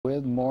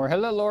With more.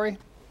 Hello, Lori.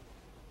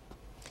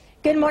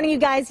 Good morning, you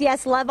guys.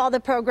 Yes, love all the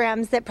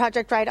programs that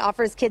Project R.I.D.E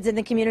offers kids in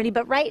the community,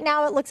 but right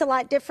now it looks a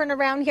lot different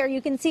around here.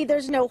 You can see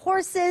there's no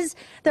horses.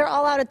 They're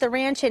all out at the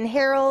ranch in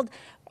Harold,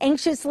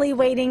 anxiously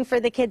waiting for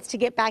the kids to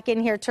get back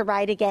in here to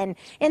ride again.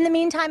 In the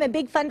meantime, a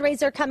big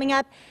fundraiser coming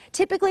up.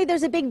 Typically,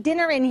 there's a big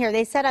dinner in here.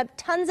 They set up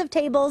tons of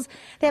tables.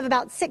 They have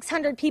about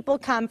 600 people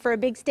come for a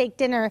big steak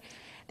dinner.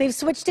 They've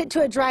switched it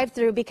to a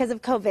drive-through because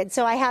of COVID.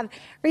 So I have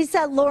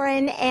Risa,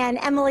 Lauren, and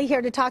Emily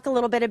here to talk a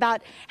little bit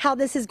about how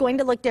this is going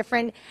to look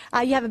different.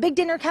 You have a big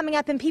dinner coming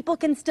up, and people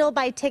can still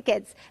buy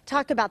tickets.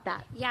 Talk about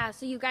that. Yeah,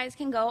 so you guys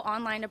can go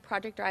online to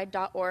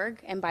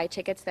projectride.org and buy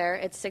tickets there.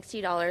 It's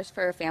 $60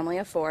 for a family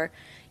of 4.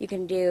 You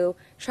can do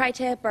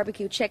tri-tip,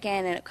 barbecue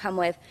chicken, and it come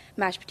with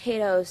mashed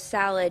potatoes,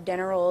 salad,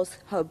 dinner rolls,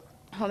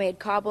 homemade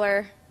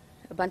cobbler,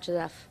 a bunch of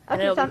stuff.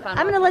 Okay, so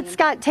I'm going to let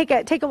Scott take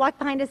a walk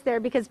behind us there,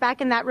 because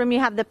back in that room you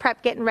have the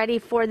prep getting ready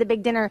for the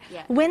big dinner.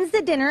 Yes. When's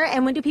the dinner,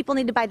 and when do people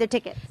need to buy their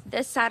tickets?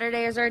 This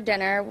Saturday is our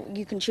dinner.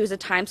 You can choose a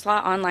time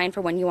slot online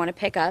for when you want to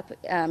pick up.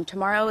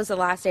 Tomorrow is the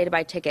last day to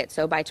buy tickets,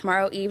 so by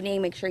tomorrow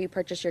evening, make sure you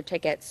purchase your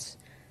tickets.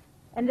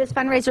 And this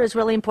fundraiser is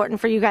really important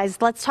for you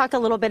guys. Let's talk a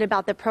little bit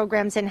about the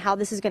programs and how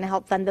this is going to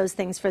help fund those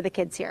things for the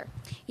kids here.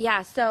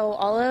 Yeah, so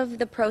all of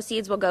the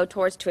proceeds will go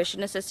towards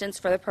tuition assistance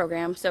for the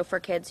program. So for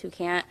kids who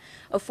can't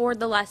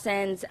afford the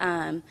lessons,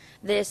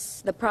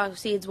 the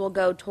proceeds will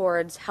go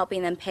towards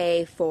helping them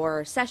pay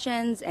for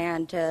sessions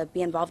and to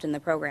be involved in the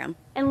program.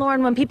 And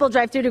Lauren, when people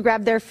drive through to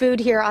grab their food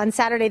here on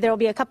Saturday, there will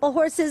be a couple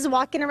horses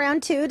walking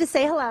around too to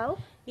say hello.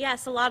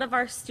 Yes, a lot of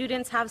our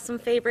students have some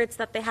favorites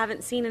that they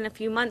haven't seen in a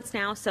few months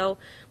now, so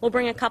we'll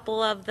bring a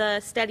couple of the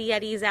Steady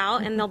Eddies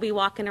out, and they'll be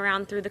walking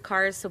around through the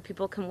cars so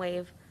people can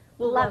wave.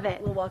 Love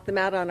it. We'll walk them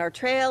out on our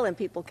trail, and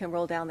people can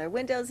roll down their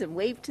windows and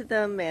wave to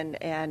them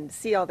and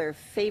see all their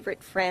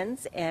favorite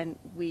friends, and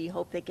we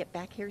hope they get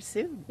back here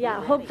soon.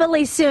 Yeah,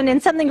 hopefully soon.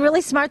 And something really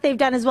smart they've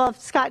done as well,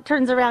 if Scott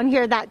turns around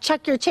here, that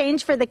check your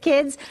change for the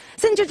kids.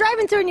 Since you're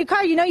driving through in your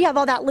car, you know you have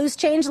all that loose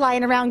change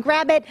lying around.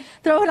 Grab it,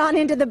 throw it on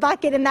into the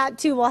bucket, and that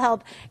too will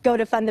help go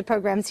to fund the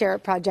programs here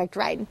at Project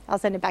R.I.D.E. I'll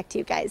send it back to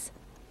you guys.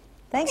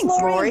 Thanks,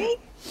 Lori.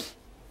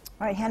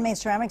 All right, handmade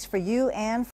ceramics for you and